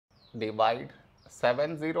divide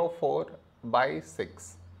 704 by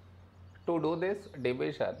 6. To do this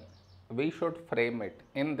division, we should frame it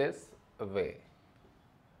in this way.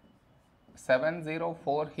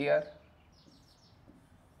 704 here,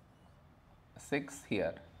 6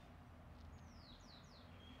 here.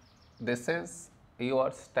 This is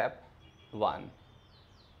your step 1.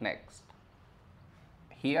 Next,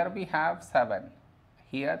 here we have 7,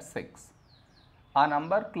 here 6. A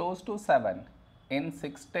number close to 7 in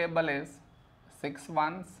 6 table is 6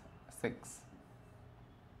 ones 6.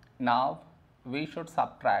 Now we should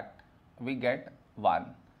subtract, we get 1.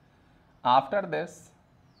 After this,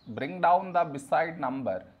 bring down the beside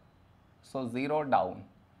number, so 0 down,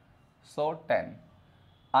 so 10.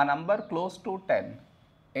 A number close to 10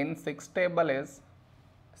 in 6 table is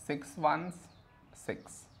 6 ones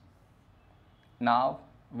 6. Now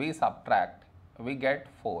we subtract, we get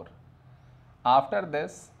 4. After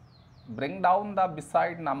this, bring down the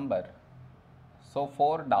beside number, so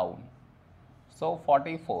 4 down, so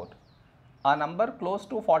 44. A number close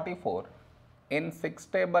to 44 in 6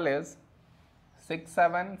 table is 6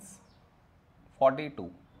 sevens 42.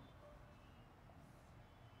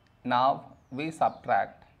 Now we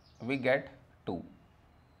subtract, we get 2.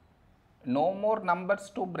 No more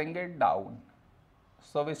numbers to bring it down,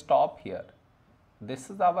 so we stop here. This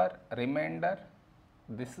is our remainder,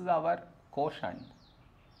 this is our quotient.